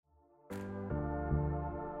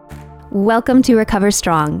Welcome to Recover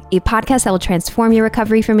Strong, a podcast that will transform your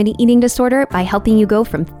recovery from an eating disorder by helping you go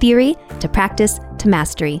from theory to practice to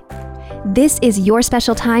mastery. This is your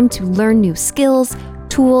special time to learn new skills,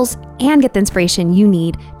 tools, and get the inspiration you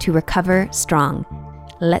need to recover strong.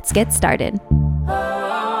 Let's get started.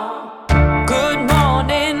 Good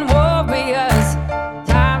morning, warriors.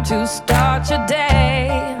 Time to start your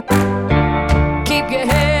day. Keep your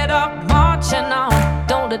head up, marching on.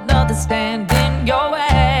 Don't let nothing stand in your way.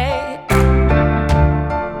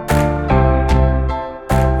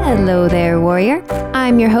 Hello there, warrior.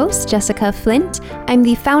 I'm your host, Jessica Flint. I'm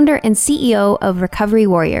the founder and CEO of Recovery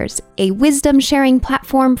Warriors, a wisdom-sharing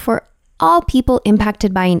platform for all people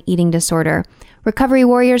impacted by an eating disorder. Recovery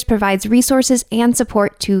Warriors provides resources and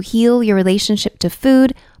support to heal your relationship to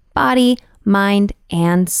food, body, mind,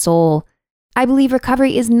 and soul. I believe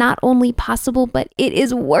recovery is not only possible, but it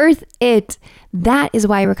is worth it. That is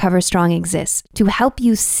why Recover Strong exists, to help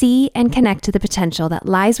you see and connect to the potential that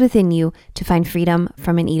lies within you to find freedom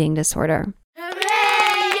from an eating disorder.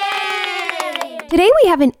 Today we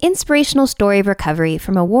have an inspirational story of recovery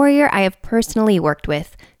from a warrior I have personally worked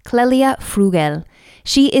with, Clélia Froguel.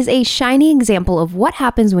 She is a shining example of what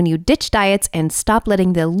happens when you ditch diets and stop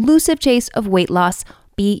letting the elusive chase of weight loss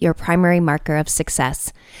be your primary marker of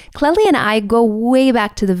success. Clélia and I go way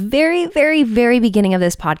back to the very beginning of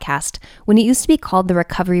this podcast, when it used to be called the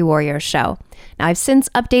Recovery Warrior Show. Now, I've since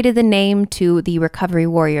updated the name to the Recovery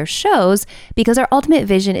Warrior Shows because our ultimate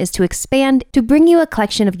vision is to expand to bring you a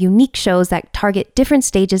collection of unique shows that target different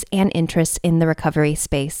stages and interests in the recovery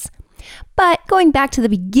space. But going back to the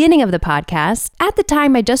beginning of the podcast, at the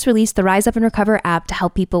time I just released the Rise Up and Recover app to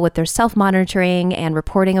help people with their self-monitoring and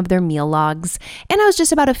reporting of their meal logs. And I was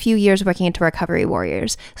just about a few years working into Recovery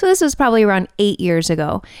Warriors. So this was probably around 8 years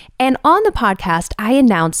ago. And on the podcast, I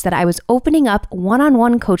announced that I was opening up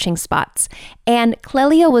one-on-one coaching spots. And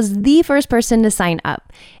Clélia was the first person to sign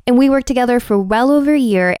up. And we worked together for well over a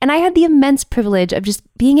year, and I had the immense privilege of just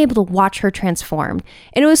being able to watch her transform.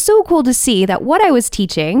 And it was so cool to see that what I was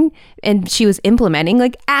teaching and she was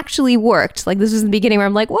implementing actually worked. This was the beginning where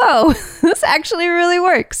I'm like, whoa, this actually really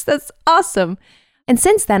works. That's awesome. And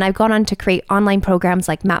since then, I've gone on to create online programs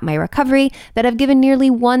like Map My Recovery that have given nearly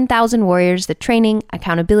 1,000 warriors the training,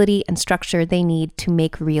 accountability, and structure they need to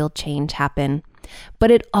make real change happen.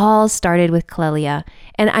 But it all started with Clélia,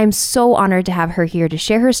 and I'm so honored to have her here to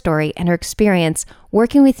share her story and her experience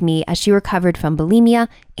working with me as she recovered from bulimia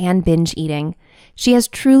and binge eating. She has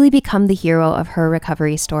truly become the hero of her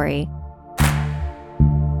recovery story.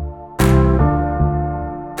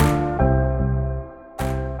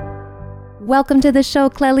 Welcome to the show,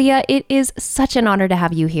 Clélia. It is such an honor to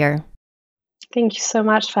have you here. Thank you so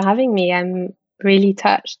much for having me. I'm really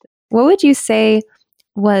touched. What would you say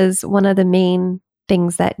was one of the main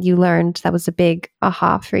things that you learned that was a big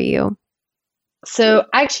aha for you? So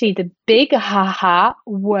actually, the big aha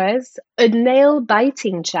was a nail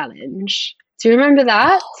biting challenge. Do you remember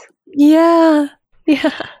that? Yeah.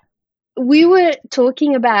 We were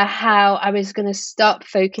talking about how I was going to stop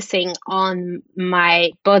focusing on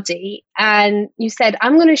my body. And you said,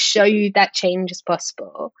 I'm going to show you that change is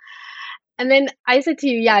possible. And then I said to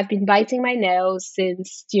you, yeah, I've been biting my nails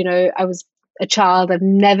since, I was a child. I've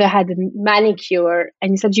never had a manicure.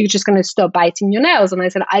 And you said, you're just going to stop biting your nails. And I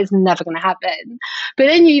said, it's never going to happen. But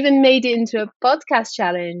then you even made it into a podcast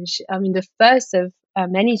challenge. I mean, the first of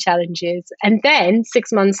many challenges. And then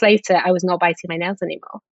 6 months later, I was not biting my nails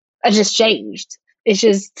anymore. I just changed. It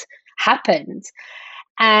just happened.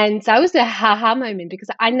 And that was the aha moment because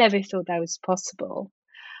I never thought that was possible.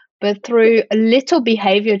 But through a little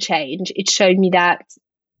behavior change, it showed me that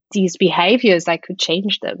these behaviors, I could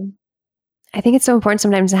change them. I think it's so important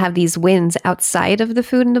sometimes to have these wins outside of the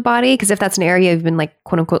food in the body, because if that's an area you've been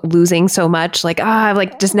quote unquote losing so much, I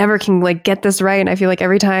just never can get this right. And I feel like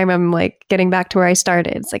every time I'm getting back to where I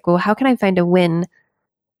started, it's well, how can I find a win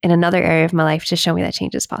in another area of my life to show me that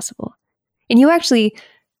change is possible? And you actually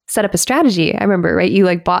set up a strategy. I remember, right?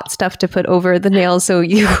 You bought stuff to put over the nails so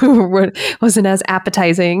you wasn't as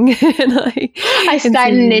appetizing. I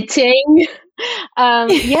started knitting.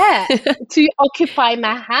 To occupy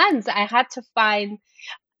my hands. I had to find.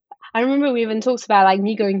 I remember we even talked about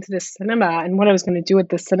me going to the cinema and what I was going to do at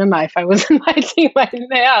the cinema if I wasn't biting my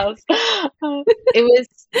nails.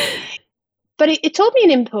 But it taught me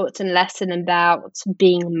an important lesson about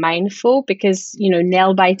being mindful because,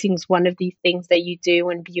 nail biting is one of the things that you do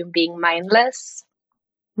when you're being mindless.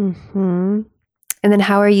 Mm-hmm. And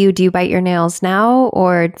then do you bite your nails now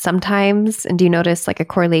or sometimes? And do you notice a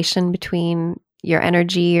correlation between your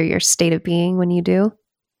energy or your state of being when you do?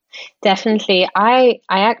 Definitely. I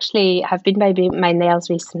actually have been biting my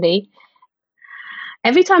nails recently.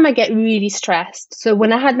 every time I get really stressed. So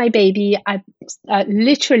when I had my baby, I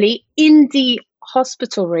literally in the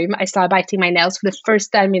hospital room, I started biting my nails for the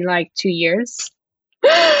first time in like 2 years.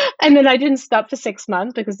 And then I didn't stop for 6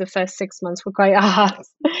 months because the first 6 months were quite hard.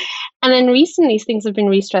 And then recently things have been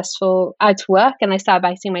really stressful at work, and I started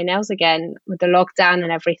biting my nails again with the lockdown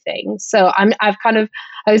and everything. So I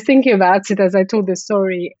was thinking about it as I told this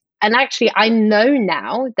story. And actually I know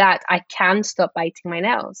now that I can stop biting my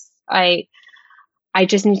nails. I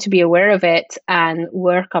just need to be aware of it and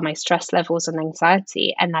work on my stress levels and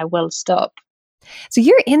anxiety, and I will stop. So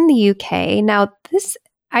you're in the UK. Now, this,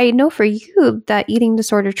 I know for you that eating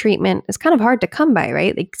disorder treatment is kind of hard to come by,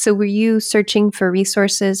 right? Like, so were you searching for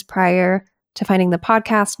resources prior to finding the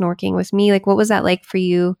podcast and working with me? Like, what was that like for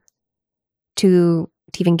you to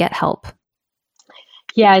even get help?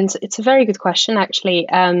 Yeah, and it's a very good question, actually.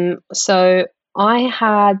 So I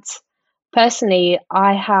had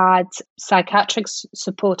psychiatric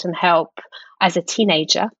support and help as a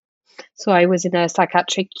teenager. So I was in a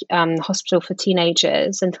psychiatric hospital for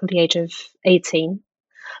teenagers until the age of 18.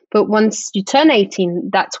 But once you turn 18,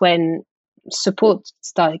 that's when support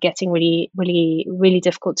started getting really, really, really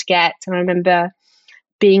difficult to get. And I remember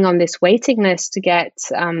being on this waiting list to get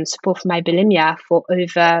support for my bulimia for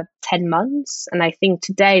over 10 months. And I think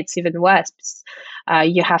today it's even worse.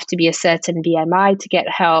 You have to be a certain BMI to get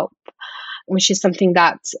help, which is something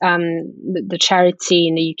that the charity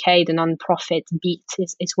in the UK, the non-profit Beat,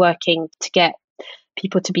 is working to get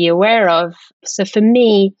people to be aware of. So for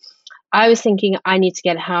me, I was thinking I need to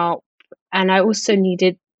get help, and I also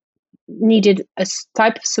needed a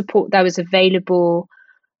type of support that was available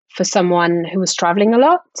for someone who was traveling a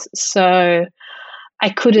lot. So I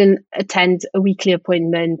couldn't attend a weekly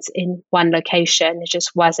appointment in one location. It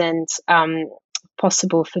just wasn't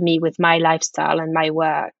possible for me with my lifestyle and my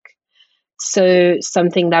work. So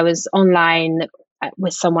something that was online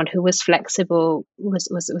with someone who was flexible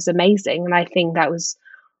was amazing. And I think that was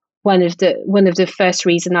one of the first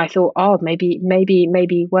reason I thought, oh, maybe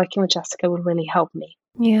working with Jessica would really help me.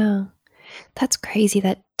 Yeah. That's crazy,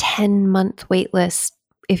 that 10-month wait list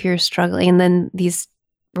if you're struggling, and then these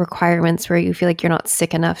requirements where you feel like you're not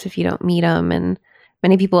sick enough if you don't meet them. And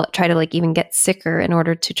many people try to like even get sicker in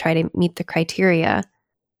order to try to meet the criteria,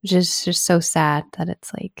 which is just so sad that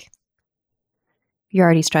it's like you're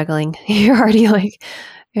already struggling. You're already like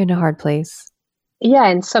in a hard place. Yeah,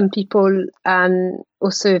 and some people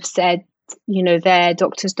also have said, their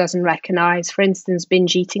doctors doesn't recognize, for instance,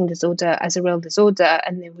 binge eating disorder as a real disorder,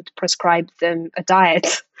 and they would prescribe them a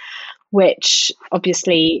diet, which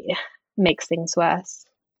obviously makes things worse.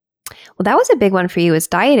 Well, that was a big one for you, is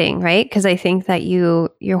dieting, right? Because I think that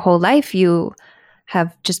your whole life, you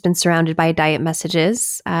have just been surrounded by diet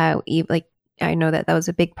messages. Like, I know that was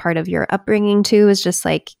a big part of your upbringing too, is just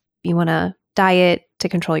like, you want to diet to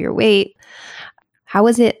control your weight. How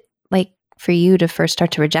was it like for you to first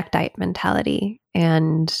start to reject diet mentality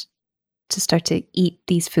and to start to eat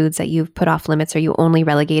these foods that you've put off limits, or you only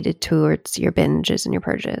relegated towards your binges and your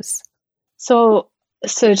purges? So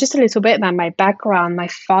just a little bit about my background. My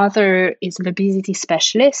father is an obesity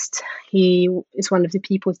specialist. He is one of the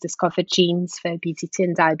people who discovered genes for obesity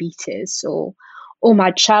and diabetes. So all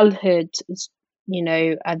my childhood,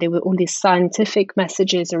 there were all these scientific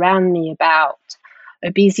messages around me about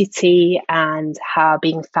obesity and how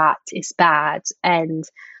being fat is bad. And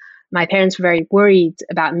my parents were very worried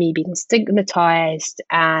about me being stigmatized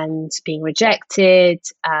and being rejected,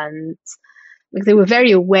 and they were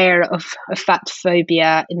very aware of fat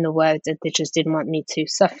phobia in the world, that they just didn't want me to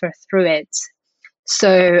suffer through it.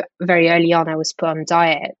 So very early on, I was put on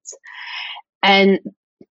diet. And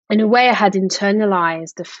in a way, I had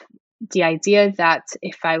internalized the idea that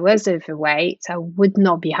if I was overweight, I would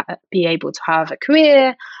not be able to have a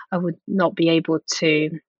career. I would not be able to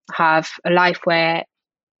have a life where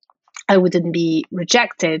I wouldn't be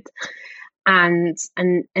rejected, and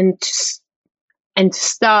to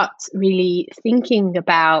start really thinking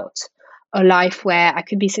about a life where I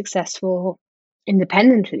could be successful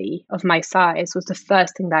independently of my size was the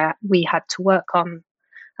first thing that we had to work on.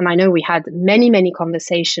 And I know we had many, many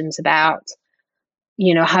conversations about,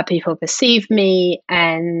 how people perceive me,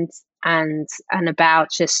 and about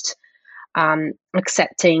just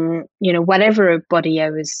accepting, whatever body I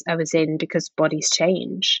was in, because bodies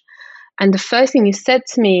change. And the first thing you said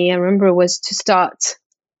to me, I remember, was to start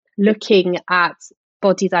looking at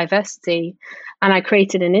body diversity. And I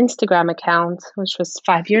created an Instagram account, which was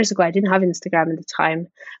 5 years ago. I didn't have Instagram at the time.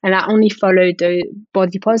 And I only followed the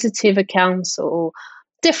body positive accounts, or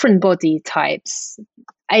different body types,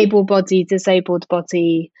 able body, disabled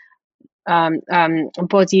body,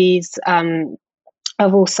 bodies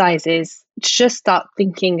of all sizes, just start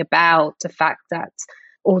thinking about the fact that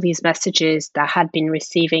all these messages that I had been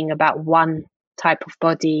receiving about one type of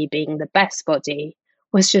body being the best body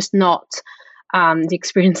was just not the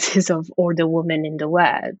experiences of all the women in the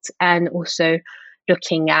world, and also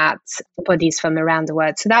looking at bodies from around the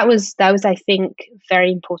world. So that was I think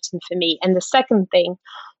very important for me. And the second thing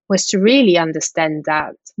was to really understand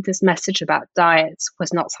that this message about diets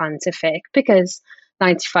was not scientific, because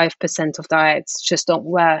 95% of diets just don't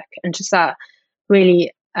work, and just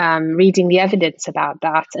really reading the evidence about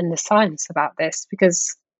that and the science about this,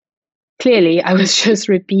 because clearly I was just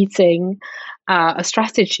repeating a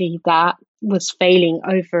strategy that was failing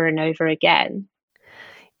over and over again.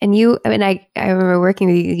 And I remember working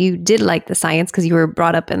with you, you did like the science because you were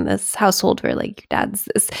brought up in this household where like your dad's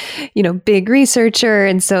this, big researcher.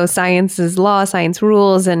 And so science is law, science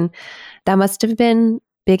rules. And that must have been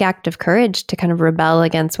big act of courage to kind of rebel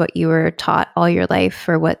against what you were taught all your life,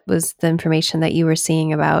 or what was the information that you were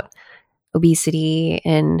seeing about obesity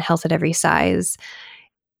and health at every size.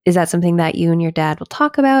 Is that something that you and your dad will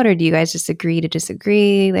talk about, or do you guys just agree to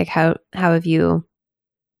disagree? Like how have you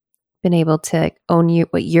been able to own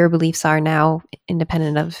what your beliefs are now,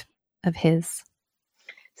 independent of his?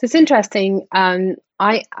 So it's interesting.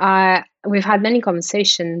 We've had many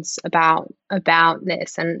conversations about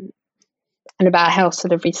this and about health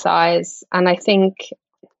at every size, and I think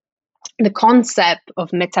the concept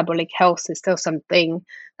of metabolic health is still something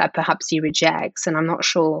that perhaps he rejects, and I'm not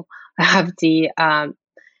sure I have the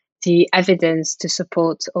evidence to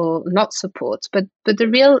support or not support. But the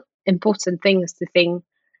real important thing is to think,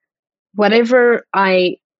 whatever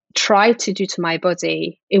I try to do to my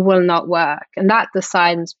body, it will not work. And that the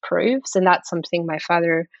science proves. And that's something my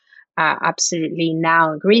father absolutely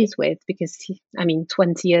now agrees with, because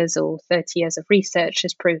 20 years or 30 years of research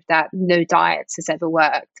has proved that no diets has ever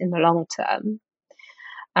worked in the long term.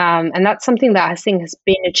 And that's something that I think has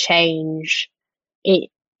been a change,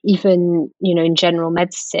 even, in general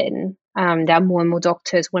medicine. There are more and more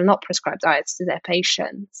doctors will not prescribe diets to their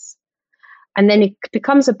patients. And then it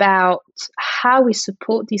becomes about how we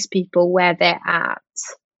support these people where they're at,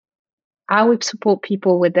 how we support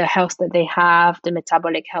people with the health that they have, the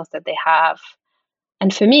metabolic health that they have.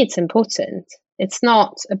 And for me, it's important. It's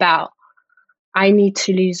not about I need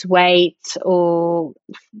to lose weight or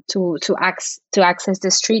to access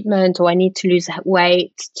this treatment, or I need to lose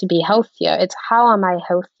weight to be healthier. It's how am I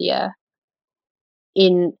healthier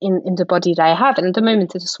in the body that I have. And at the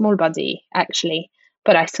moment, it's a small body, actually,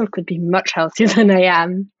 but I still could be much healthier than I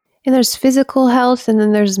am. And there's physical health, and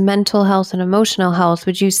then there's mental health and emotional health.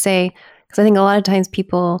 Would you say, because I think a lot of times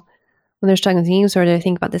people, when they're struggling with eating disorder, they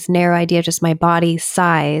think about this narrow idea of just my body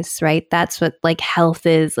size, right? That's what like health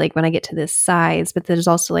is, like when I get to this size. But there's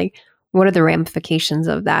also like, what are the ramifications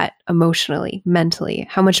of that emotionally, mentally?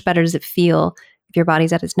 How much better does it feel if your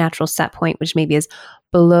body's at its natural set point, which maybe is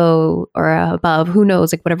below or above, who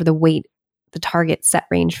knows, like whatever the weight, the target set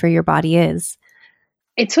range for your body is?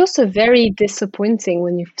 It's also very disappointing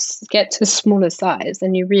when you get to a smaller size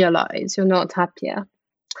and you realize you're not happier,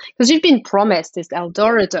 because you've been promised this El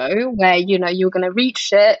Dorado where you're going to reach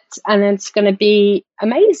it and it's going to be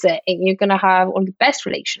amazing. You're going to have all the best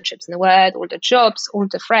relationships in the world, all the jobs, all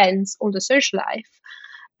the friends, all the social life,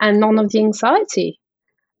 and none of the anxiety.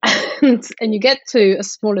 And you get to a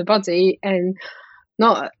smaller body, and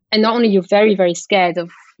not only you're very, very scared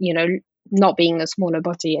of not being a smaller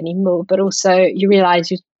body anymore, but also you realize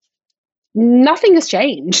nothing has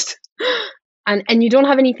changed, and you don't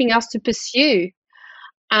have anything else to pursue.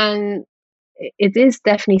 And it is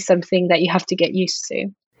definitely something that you have to get used to.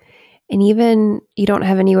 And even you don't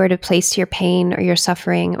have anywhere to place your pain or your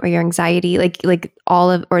suffering or your anxiety, like all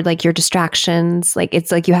of, or like your distractions. Like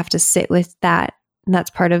it's like you have to sit with that. And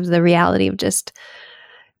that's part of the reality of just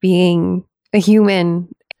being a human.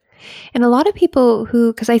 And a lot of people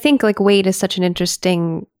who, because I think like weight is such an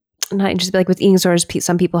interesting, not just like with eating disorders,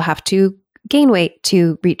 some people have to gain weight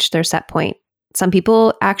to reach their set point. Some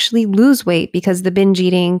people actually lose weight because the binge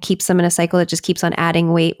eating keeps them in a cycle that just keeps on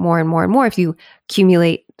adding weight more and more and more. If you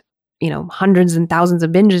accumulate, hundreds and thousands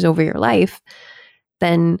of binges over your life,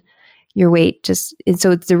 then your weight just, and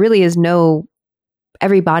so there really is no,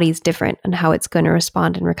 every body's different and how it's going to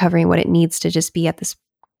respond in recovery and what it needs to just be at this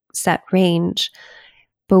set range.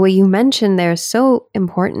 But what you mentioned there is so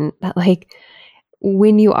important, that like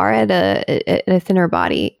when you are at a thinner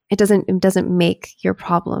body, it doesn't make your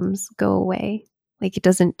problems go away. Like it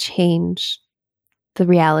doesn't change the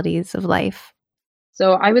realities of life.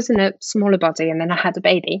 So I was in a smaller body, and then I had a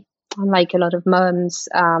baby. Unlike a lot of mums,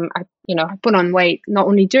 I put on weight not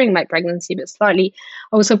only during my pregnancy, but slightly.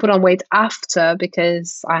 I also put on weight after,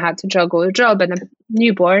 because I had to juggle a job and a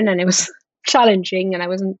newborn, and it was challenging and I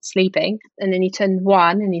wasn't sleeping. And then he turned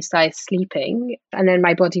 1 and he started sleeping. And then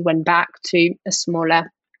my body went back to a smaller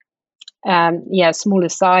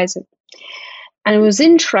size. And it was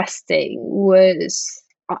interesting was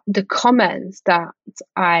the comments that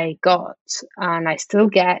I got and I still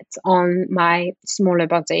get on my smaller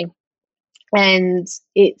body. And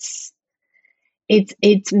it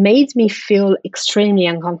made me feel extremely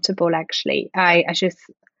uncomfortable, actually. I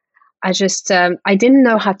didn't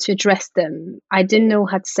know how to address them. I didn't know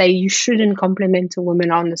how to say you shouldn't compliment a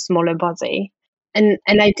woman on a smaller body. And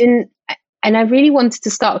I really wanted to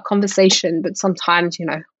start a conversation, but sometimes,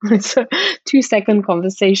 it's a 2-second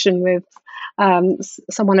conversation with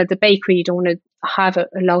someone at the bakery. You don't want to have a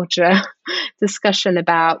larger discussion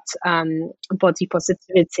about body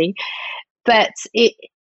positivity. But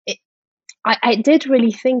I did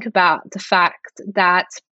really think about the fact that,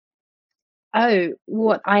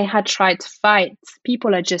 what I had tried to fight,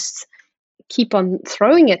 people are just keep on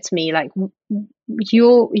throwing at me like,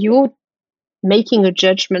 you're making a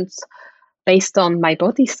judgment based on my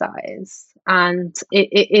body size, and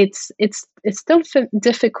it's still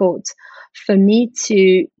difficult for me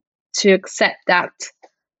to accept that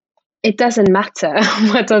it doesn't matter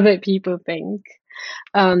what other people think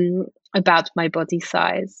about my body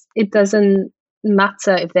size. It doesn't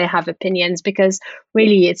matter if they have opinions, because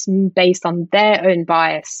really it's based on their own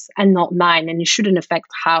bias and not mine, and it shouldn't affect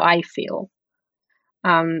how I feel.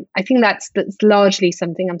 I think that's largely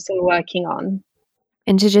something I'm still working on.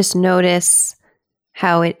 And to just notice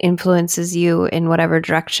how it influences you in whatever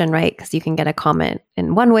direction, right? Because you can get a comment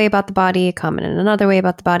in one way about the body, a comment in another way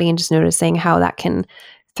about the body, and just noticing how that can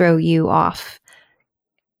throw you off,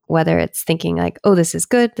 whether it's thinking like, oh, this is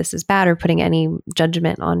good, this is bad, or putting any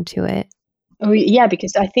judgment onto it. Oh, yeah,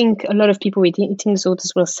 because I think a lot of people with eating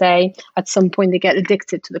disorders will say at some point they get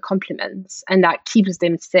addicted to the compliments, and that keeps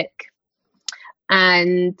them sick.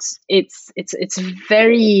 And it's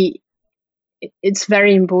very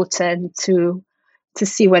important to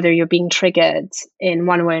see whether you're being triggered in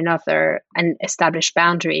one way or another and establish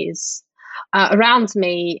boundaries. Around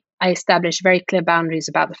me, I establish very clear boundaries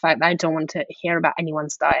about the fact that I don't want to hear about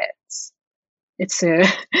anyone's diets. It's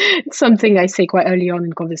something I say quite early on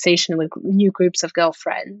in conversation with new groups of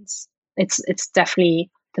girlfriends. It's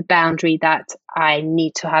definitely the boundary that I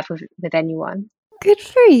need to have with anyone. Good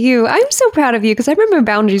for you. I'm so proud of you, because I remember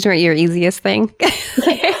boundaries weren't your easiest thing.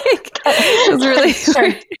 It was really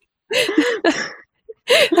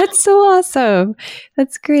That's so awesome.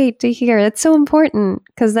 That's great to hear. That's so important,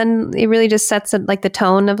 because then it really just sets like the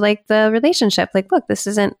tone of like the relationship. Like, look, this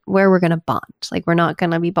isn't where we're going to bond. Like, we're not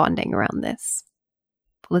going to be bonding around this.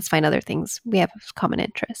 Let's find other things we have of common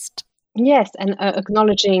interest. Yes, and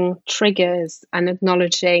acknowledging triggers and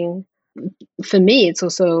acknowledging, for me, it's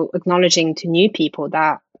also acknowledging to new people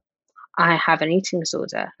that I have an eating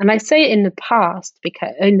disorder. And I say it in the past,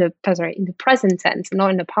 because in the present tense,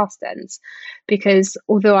 not in the past tense, because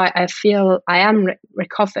although I feel I am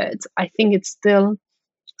recovered, I think it's still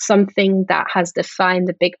something that has defined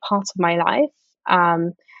a big part of my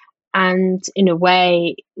life, and in a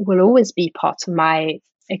way will always be part of my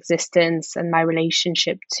existence and my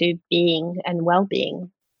relationship to being and well-being.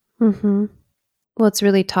 Mm-hmm. Well, it's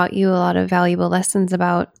really taught you a lot of valuable lessons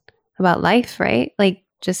about life, right? Like,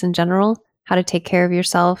 just in general, how to take care of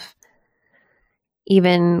yourself,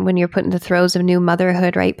 even when you're put in the throes of new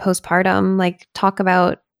motherhood, right? Postpartum, like, talk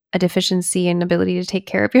about a deficiency and ability to take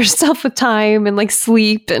care of yourself with time and like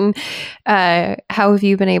sleep. And how have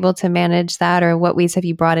you been able to manage that, or what ways have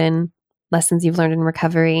you brought in lessons you've learned in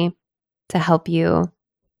recovery to help you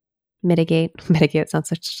mitigate sounds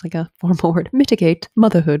such like a formal word, mitigate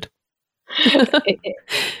motherhood?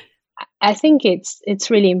 I think it's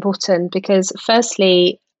really important, because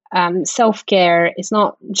firstly, self-care is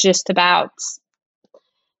not just about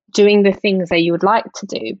doing the things that you would like to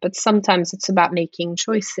do, but sometimes it's about making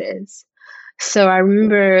choices. So I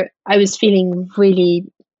remember I was feeling really,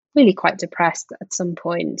 really quite depressed at some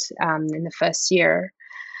point in the first year.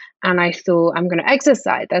 And I thought, I'm going to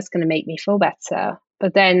exercise. That's going to make me feel better.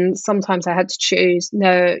 But then sometimes I had to choose,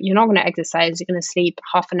 no, you're not going to exercise. You're going to sleep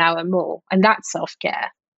half an hour more. And that's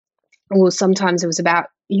self-care. Or sometimes it was about,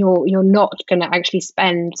 you're not going to actually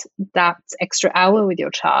spend that extra hour with your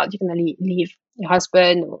child. You're going to leave your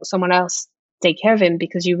husband or someone else take care of him,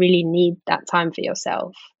 because you really need that time for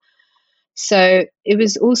yourself. So it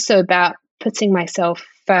was also about putting myself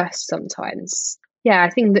first sometimes. Yeah, I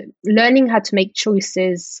think that learning how to make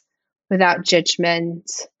choices without judgment,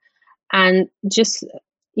 and just,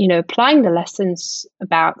 applying the lessons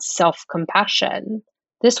about self-compassion.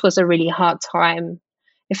 This was a really hard time.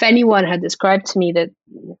 If anyone had described to me that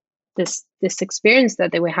this experience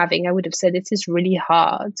that they were having, I would have said it is really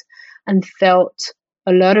hard, and felt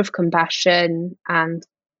a lot of compassion and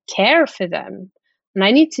care for them. And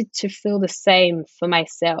I needed to feel the same for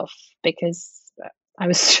myself, because I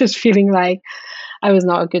was just feeling like I was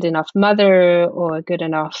not a good enough mother or a good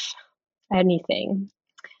enough anything.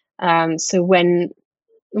 So when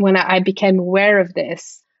I became aware of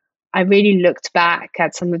this, I really looked back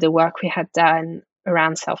at some of the work we had done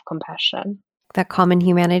around self-compassion. That common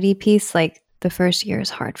humanity piece, like the first year is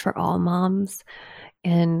hard for all moms.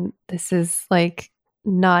 And this is like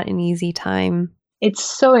not an easy time. It's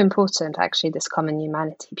so important, actually, this common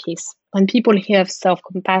humanity piece. When people hear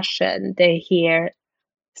self-compassion, they hear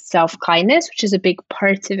self-kindness, which is a big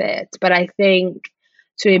part of it. But I think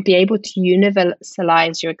to be able to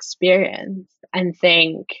universalize your experience and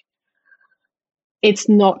think it's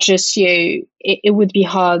not just you, it would be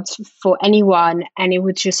hard for anyone, and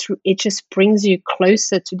it just brings you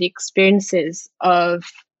closer to the experiences of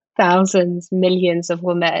thousands, millions of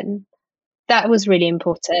women. That was really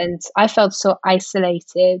important. I felt so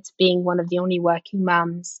isolated, being one of the only working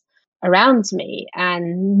mums around me,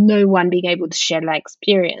 and no one being able to share that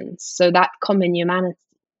experience. So that common humanity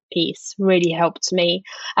piece really helped me.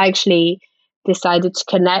 I actually decided to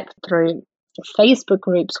connect through Facebook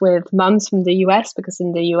groups with mums from the US, because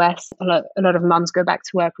in the US, a lot of mums go back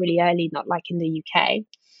to work really early, not like in the UK.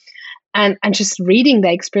 And just reading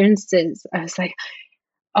their experiences, I was like,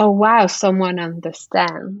 oh, wow, someone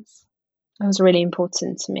understands. That was really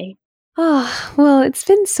important to me. Oh, well, it's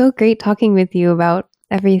been so great talking with you about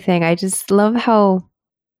everything. I just love how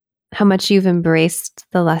much you've embraced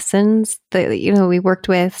the lessons that we worked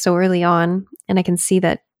with so early on, and I can see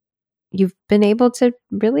that you've been able to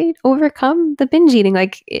really overcome the binge eating.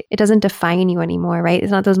 Like it doesn't define you anymore, right?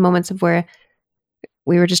 It's not those moments of where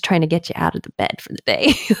we were just trying to get you out of the bed for the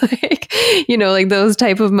day. Like, like those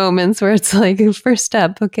type of moments where it's like, first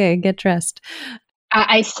step, okay, get dressed.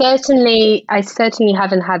 I certainly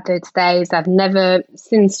haven't had those days. I've never,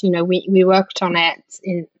 since we worked on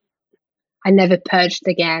it. I never purged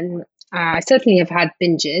again. I certainly have had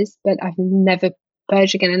binges, but I've never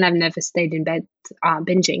purged again, and I've never stayed in bed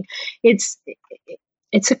binging. It's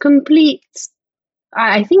a complete.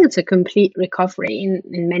 I think it's a complete recovery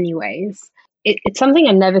in many ways. It's something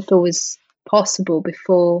I never thought was possible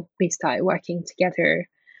before we started working together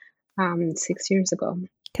 6 years ago.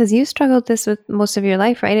 Because you struggled this with most of your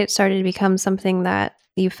life, right? It started to become something that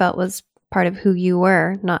you felt was part of who you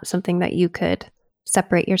were, not something that you could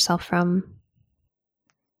separate yourself from.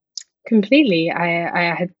 Completely.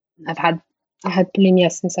 I had bulimia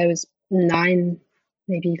since I was 9,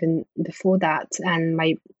 maybe even before that, and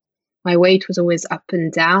my weight was always up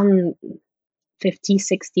and down, 50,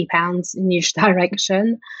 60 pounds in each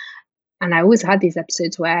direction, and I always had these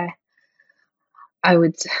episodes where I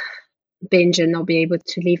would binge and not be able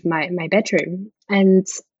to leave my bedroom. And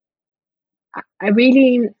I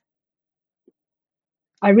really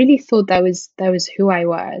thought that was who I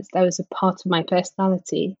was. That was a part of my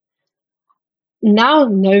personality. Now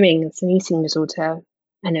knowing it's an eating disorder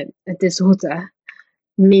and a disorder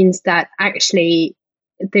means that actually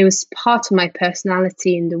there was part of my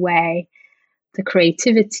personality in the way, the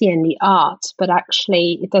creativity and the art, but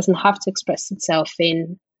actually it doesn't have to express itself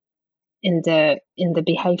in the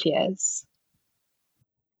behaviors.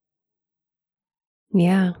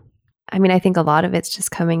 Yeah. I mean, I think a lot of it's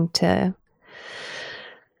just coming to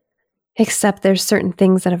accept there's certain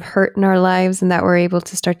things that have hurt in our lives, and that we're able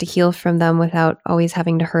to start to heal from them without always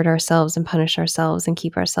having to hurt ourselves and punish ourselves and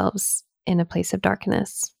keep ourselves in a place of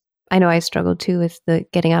darkness. I know I struggled too with the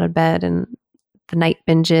getting out of bed and the night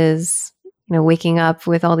binges, waking up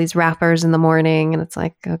with all these wrappers in the morning, and it's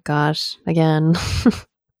like, oh gosh, again.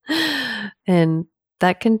 And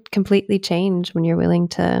that can completely change when you're willing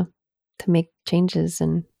to make changes.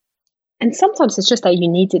 And sometimes it's just that you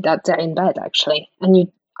needed that day in bed, actually.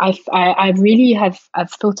 And I really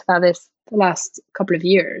I've thought about this the last couple of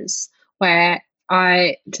years, where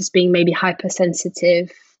I just being maybe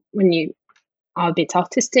hypersensitive, when you are a bit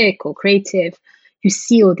artistic or creative, you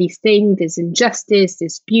see all these things, there's injustice,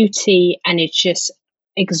 there's beauty, and it just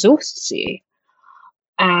exhausts you.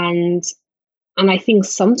 And I think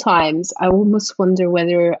sometimes I almost wonder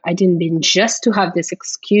whether I didn't binge just to have this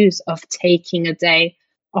excuse of taking a day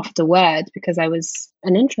off the word, because I was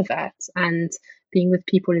an introvert and being with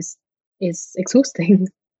people is exhausting.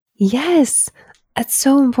 Yes, that's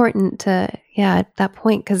so important to, at that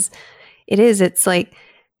point, because it's like,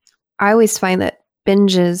 I always find that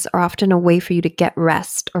binges are often a way for you to get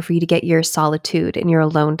rest or for you to get your solitude and your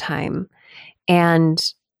alone time. And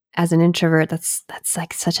as an introvert, that's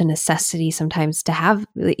like such a necessity sometimes to have,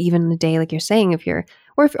 even the day, like you're saying, if you're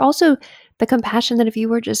Or if also the compassion that if you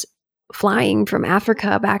were just flying from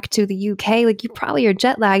Africa back to the UK, like you probably are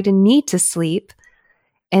jet lagged and need to sleep.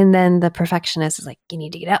 And then the perfectionist is like, you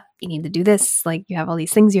need to get up, you need to do this, like you have all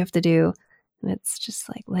these things you have to do. And it's just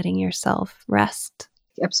like letting yourself rest.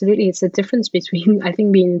 Absolutely. It's a difference between, I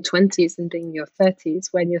think, being in 20s and being in your 30s.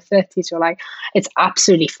 When you're 30s, you're like, it's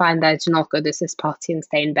absolutely fine that I do not go to this party and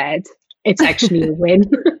stay in bed. It's actually a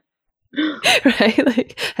win. Right?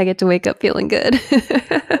 Like I get to wake up feeling good.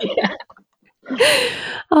 Yeah.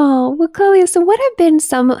 Oh, well, Clélia, so what have been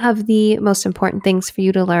some of the most important things for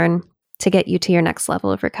you to learn to get you to your next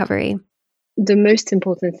level of recovery? The most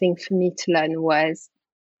important thing for me to learn was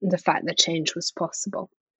the fact that change was possible.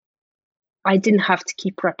 I didn't have to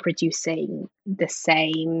keep reproducing the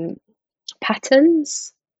same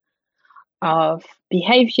patterns of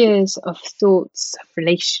behaviors, of thoughts, of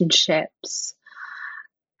relationships.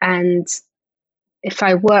 And if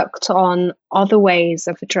I worked on other ways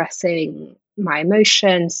of addressing my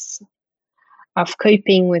emotions, of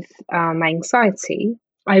coping with my anxiety,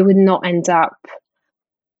 I would not end up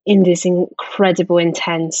in this incredible,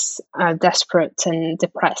 intense, desperate and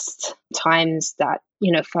depressed times that,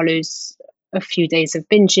 follows a few days of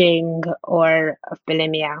binging or of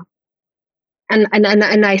bulimia. And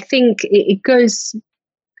I think it goes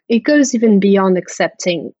even beyond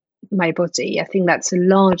accepting my body. I think that's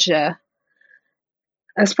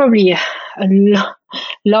probably a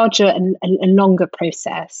larger and a longer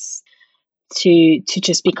process to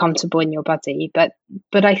just be comfortable in your body. But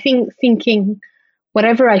I think thinking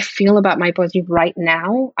whatever I feel about my body right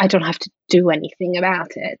now, I don't have to do anything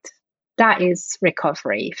about it. That is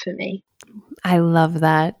recovery for me. I love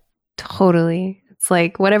that. Totally. It's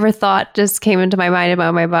like whatever thought just came into my mind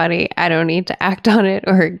about my body, I don't need to act on it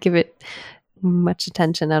or give it much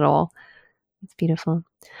attention at all. It's beautiful.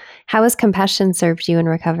 How has compassion served you in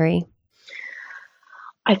recovery?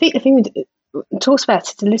 I think we talked about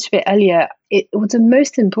it a little bit earlier. The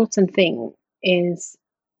most important thing is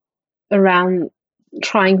around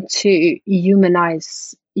trying to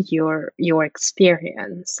humanize your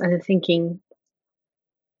experience and thinking,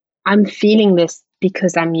 I'm feeling this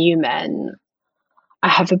because I'm human. I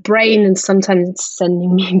have a brain, and sometimes it's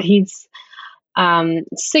sending me these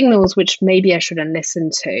signals which maybe I shouldn't listen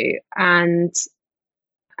to. And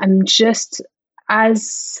I'm just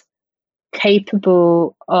as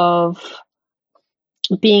capable of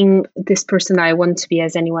being this person I want to be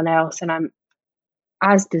as anyone else. And I'm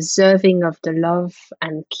as deserving of the love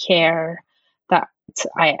and care that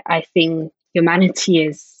I think humanity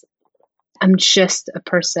is. I'm just a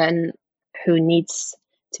person who needs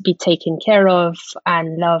to be taken care of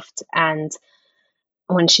and loved. And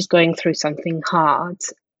when she's going through something hard,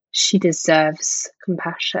 she deserves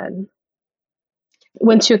compassion.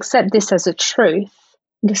 Once you accept this as a truth,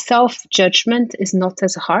 the self-judgment is not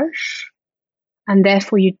as harsh, and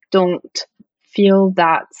therefore you don't feel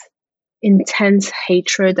that intense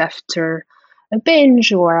hatred after a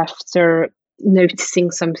binge or after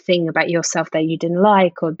noticing something about yourself that you didn't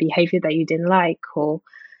like or behavior that you didn't like. Or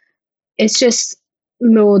it's just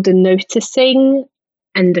more the noticing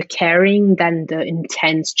and the caring than the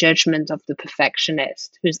intense judgment of the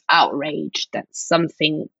perfectionist who's outraged that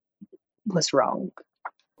something was wrong.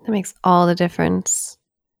 That makes all the difference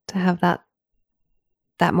to have that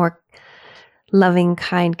more loving,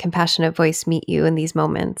 kind, compassionate voice meet you in these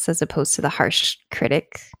moments as opposed to the harsh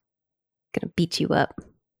critic gonna beat you up,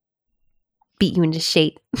 beat you into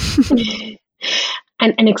shape.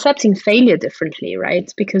 And accepting failure differently,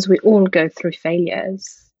 right? Because we all go through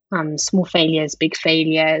failures, small failures, big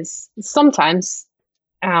failures. Sometimes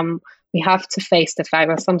we have to face the fact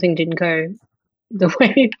that something didn't go the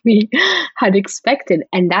way we had expected,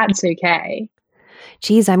 and that's okay.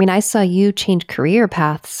 Geez, I mean, I saw you change career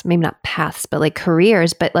paths, maybe not paths, but like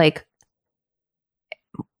careers, but like,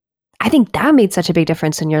 I think that made such a big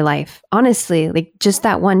difference in your life. Honestly, like just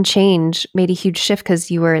that one change made a huge shift because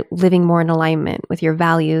you were living more in alignment with your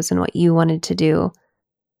values and what you wanted to do.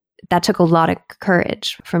 That took a lot of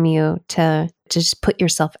courage from you to just put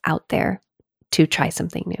yourself out there to try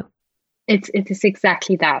something new. It is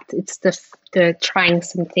exactly that. It's the trying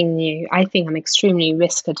something new. I think I'm extremely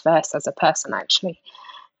risk adverse as a person, actually.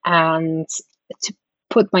 And to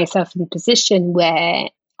put myself in a position where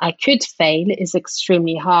I could fail is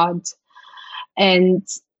extremely hard. And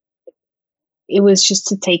it was just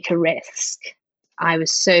to take a risk. I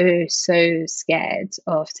was so scared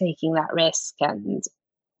of taking that risk and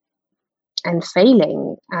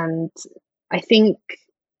failing. And I think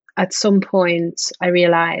at some point I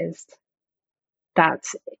realized that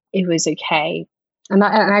it was okay. And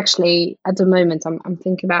actually, at the moment, I'm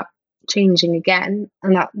thinking about changing again.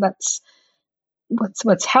 And that's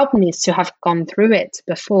what's helped me is to have gone through it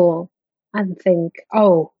before and think,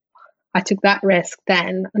 oh, I took that risk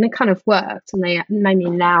then, and it kind of worked, and maybe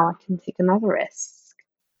now I can take another risk.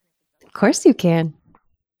 Of course you can.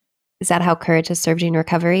 Is that how courage has served you in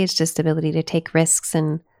recovery? It's just ability to take risks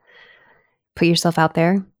and put yourself out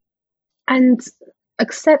there? And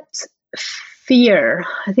accept fear.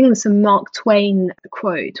 I think there's a Mark Twain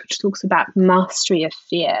quote which talks about mastery of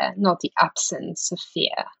fear, not the absence of fear.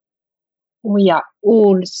 We are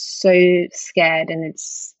all so scared, and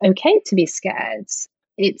it's okay to be scared.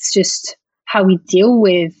 It's just how we deal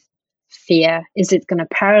with fear. Is it going to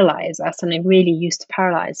paralyze us? And it really used to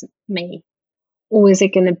paralyze me. Or is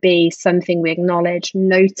it going to be something we acknowledge,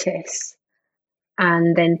 notice,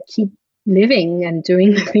 and then keep living and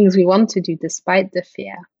doing the things we want to do despite the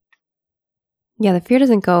fear? Yeah, the fear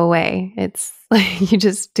doesn't go away. It's like you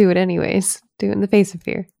just do it anyways, do it in the face of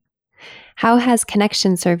fear. How has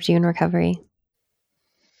connection served you in recovery?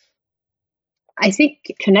 I think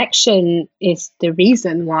connection is the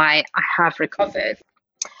reason why I have recovered.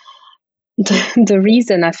 The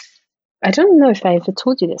reason I don't know if I ever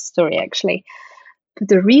told you this story actually, but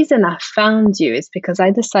the reason I found you is because I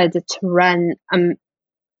decided to run a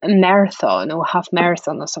marathon or half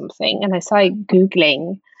marathon or something. And I started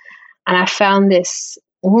Googling, and I found this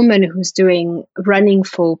woman who's doing running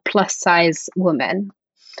for plus size women.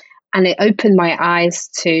 And it opened my eyes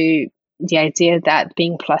to the idea that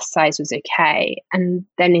being plus size was okay. And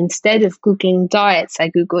then instead of Googling diets, I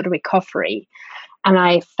Googled recovery, and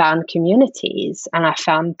I found communities and I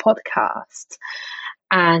found podcasts.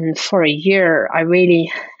 And for a year, I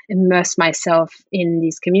really immersed myself in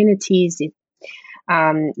these communities,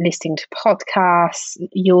 listening to podcasts,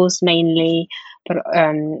 yours mainly, but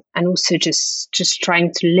and also just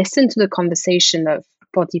trying to listen to the conversation of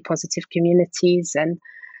body positive communities and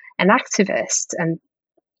activists and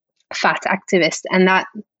fat activists, and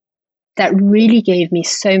that really gave me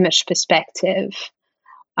so much perspective.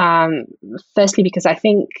 Firstly, because I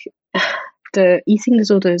think the eating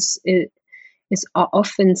disorders are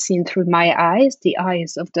often seen through my eyes, the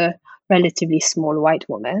eyes of the relatively small white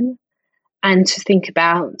woman, and to think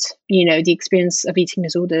about the experience of eating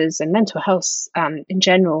disorders and mental health in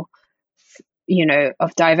general,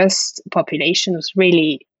 of diverse population was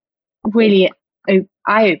really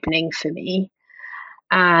eye-opening for me,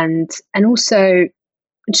 and also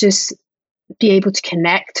just be able to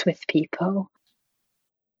connect with people.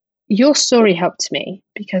 Your story helped me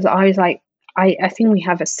because I was like, I think we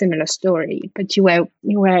have a similar story, but you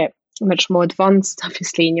were much more advanced,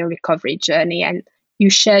 obviously, in your recovery journey, and you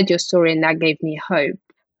shared your story, and that gave me hope.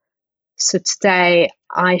 So today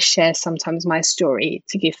I share sometimes my story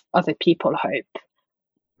to give other people hope.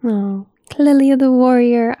 Oh, Clélia the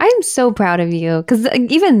warrior. I'm so proud of you, because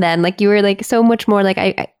even then, like, you were like so much more like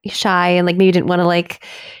shy and like maybe you didn't want to like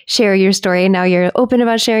share your story. And now you're open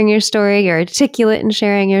about sharing your story. You're articulate in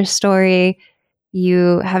sharing your story.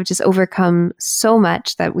 You have just overcome so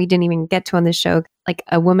much that we didn't even get to on this show. Like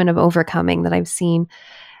a woman of overcoming that I've seen,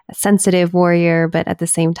 a sensitive warrior, but at the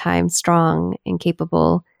same time strong and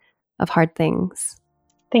capable of hard things.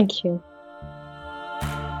 Thank you.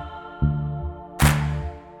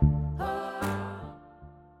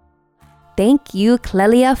 Thank you,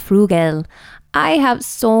 Clélia Froguel. I have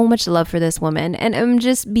so much love for this woman, and I'm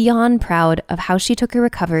just beyond proud of how she took her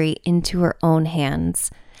recovery into her own hands.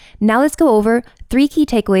 Now let's go over 3 key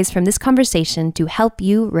takeaways from this conversation to help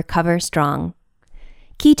you recover strong.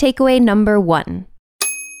 Key takeaway number 1.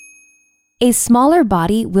 A smaller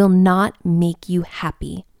body will not make you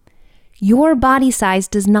happy. Your body size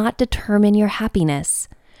does not determine your happiness,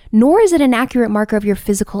 nor is it an accurate marker of your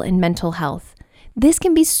physical and mental health. This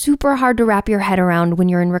can be super hard to wrap your head around when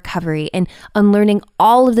you're in recovery and unlearning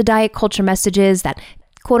all of the diet culture messages that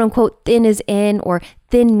quote unquote thin is in or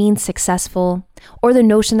thin means successful, or the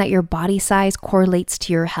notion that your body size correlates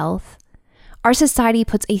to your health. Our society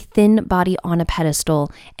puts a thin body on a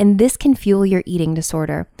pedestal, and this can fuel your eating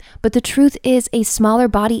disorder. But the truth is, a smaller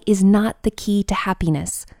body is not the key to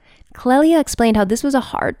happiness. Clélia explained how this was a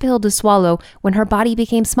hard pill to swallow when her body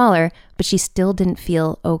became smaller, but she still didn't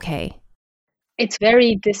feel okay. It's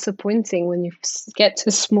very disappointing when you get to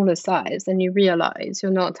a smaller size and you realize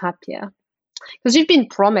you're not happier. Because you've been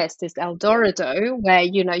promised this El Dorado where,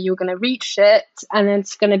 you're going to reach it and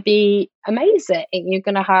it's going to be amazing. You're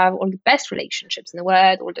going to have all the best relationships in the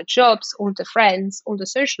world, all the jobs, all the friends, all the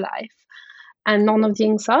social life, and none of the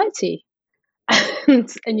anxiety.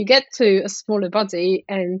 And you get to a smaller body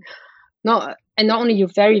and not only you're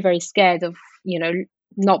very, very scared of,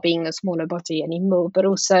 not being a smaller body anymore, but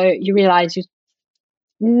also you realize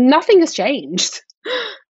nothing has changed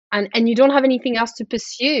and you don't have anything else to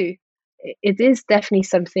pursue. it is definitely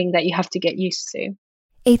something that you have to get used to.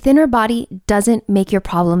 A thinner body doesn't make your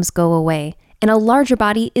problems go away, and a larger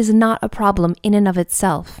body is not a problem in and of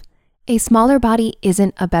itself. A smaller body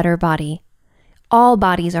isn't a better body. All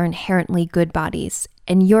bodies are inherently good bodies,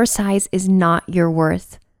 and your size is not your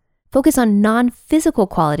worth. Focus on non-physical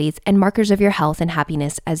qualities and markers of your health and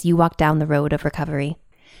happiness as you walk down the road of recovery.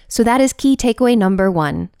 So that is key takeaway number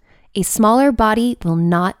 1. A smaller body will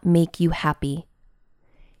not make you happy.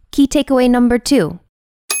 Key takeaway number 2.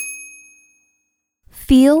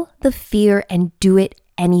 Feel the fear and do it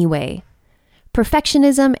anyway.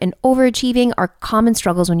 Perfectionism and overachieving are common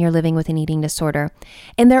struggles when you're living with an eating disorder,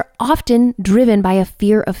 and they're often driven by a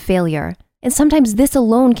fear of failure. And sometimes this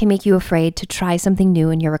alone can make you afraid to try something new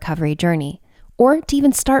in your recovery journey, or to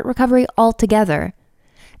even start recovery altogether.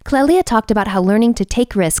 Clélia talked about how learning to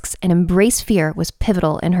take risks and embrace fear was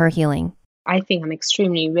pivotal in her healing. I think I'm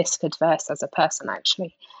extremely risk adverse as a person,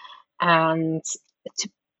 actually. And to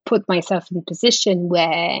put myself in a position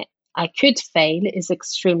where I could fail is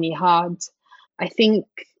extremely hard. I think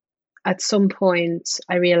at some point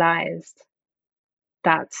I realized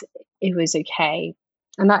that it was okay.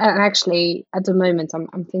 And actually, at the moment,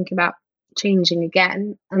 I'm thinking about changing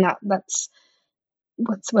again. And that's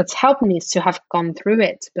what's helped me is to have gone through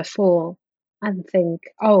it before and think,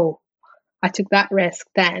 oh, I took that risk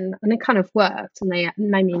then, and it kind of worked. And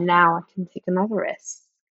maybe now I can take another risk.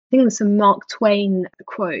 I think there's a Mark Twain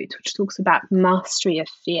quote which talks about mastery of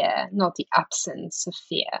fear, not the absence of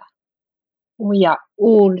fear. We are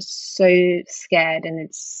all so scared, and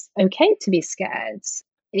it's okay to be scared.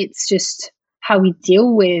 It's just how we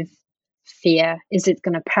deal with fear. Is it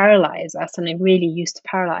going to paralyze us? And it really used to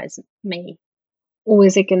paralyze me. Or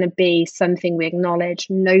is it going to be something we acknowledge,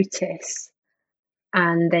 notice,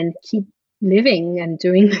 and then keep living and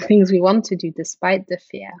doing the things we want to do despite the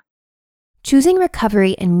fear? Choosing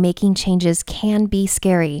recovery and making changes can be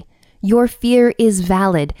scary. Your fear is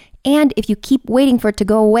valid, and if you keep waiting for it to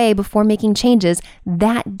go away before making changes,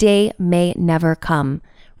 that day may never come.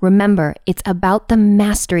 Remember, it's about the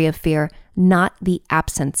mastery of fear, not the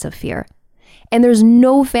absence of fear. And there's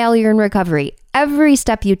no failure in recovery. Every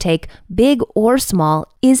step you take, big or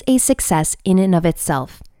small, is a success in and of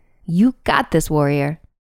itself. You got this, warrior.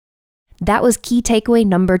 That was key takeaway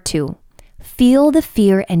number 2. Feel the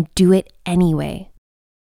fear and do it anyway.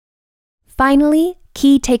 Finally,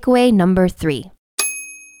 key takeaway number 3.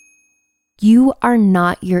 You are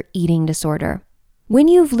not your eating disorder. When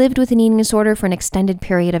you've lived with an eating disorder for an extended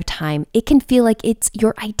period of time, it can feel like it's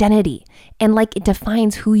your identity and like it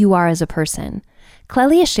defines who you are as a person.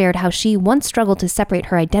 Clélia shared how she once struggled to separate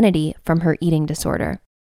her identity from her eating disorder.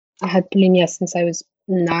 I had bulimia since I was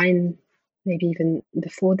 9, maybe even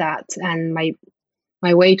before that. And my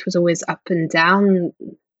weight was always up and down,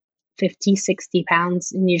 50, 60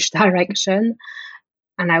 pounds in each direction.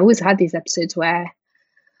 And I always had these episodes where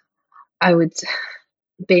I would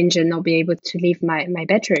binge and not be able to leave my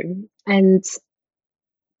bedroom. And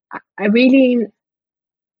I really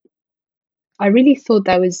thought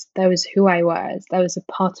that was who I was. That was a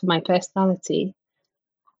part of my personality.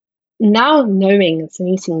 Now knowing it's an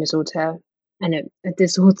eating disorder and a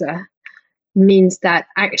disorder means that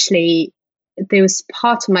actually there was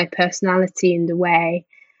part of my personality in the way,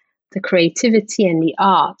 the creativity and the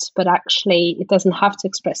art, but actually it doesn't have to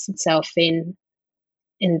express itself in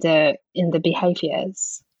the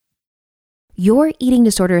behaviors. Your eating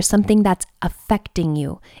disorder is something that's affecting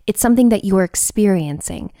you. It's something that you're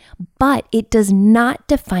experiencing, but it does not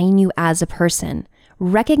define you as a person.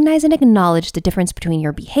 Recognize and acknowledge the difference between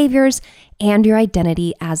your behaviors and your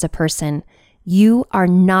identity as a person. You are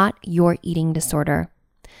not your eating disorder.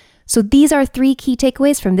 So these are 3 key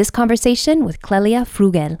takeaways from this conversation with Clélia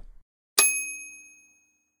Froguel.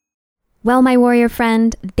 Well, my warrior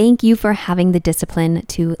friend, thank you for having the discipline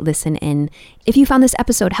to listen in. If you found this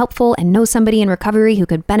episode helpful and know somebody in recovery who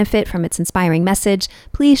could benefit from its inspiring message,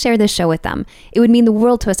 please share this show with them. It would mean the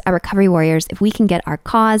world to us at Recovery Warriors if we can get our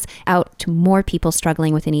cause out to more people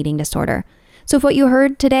struggling with an eating disorder. So if what you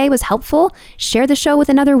heard today was helpful, share the show with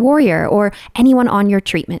another warrior or anyone on your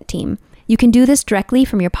treatment team. You can do this directly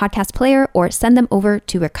from your podcast player or send them over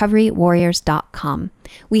to recoverywarriors.com.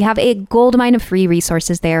 We have a goldmine of free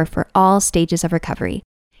resources there for all stages of recovery.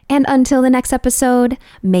 And until the next episode,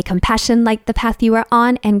 may compassion light the path you are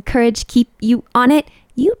on and courage keep you on it.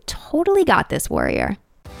 You totally got this, warrior.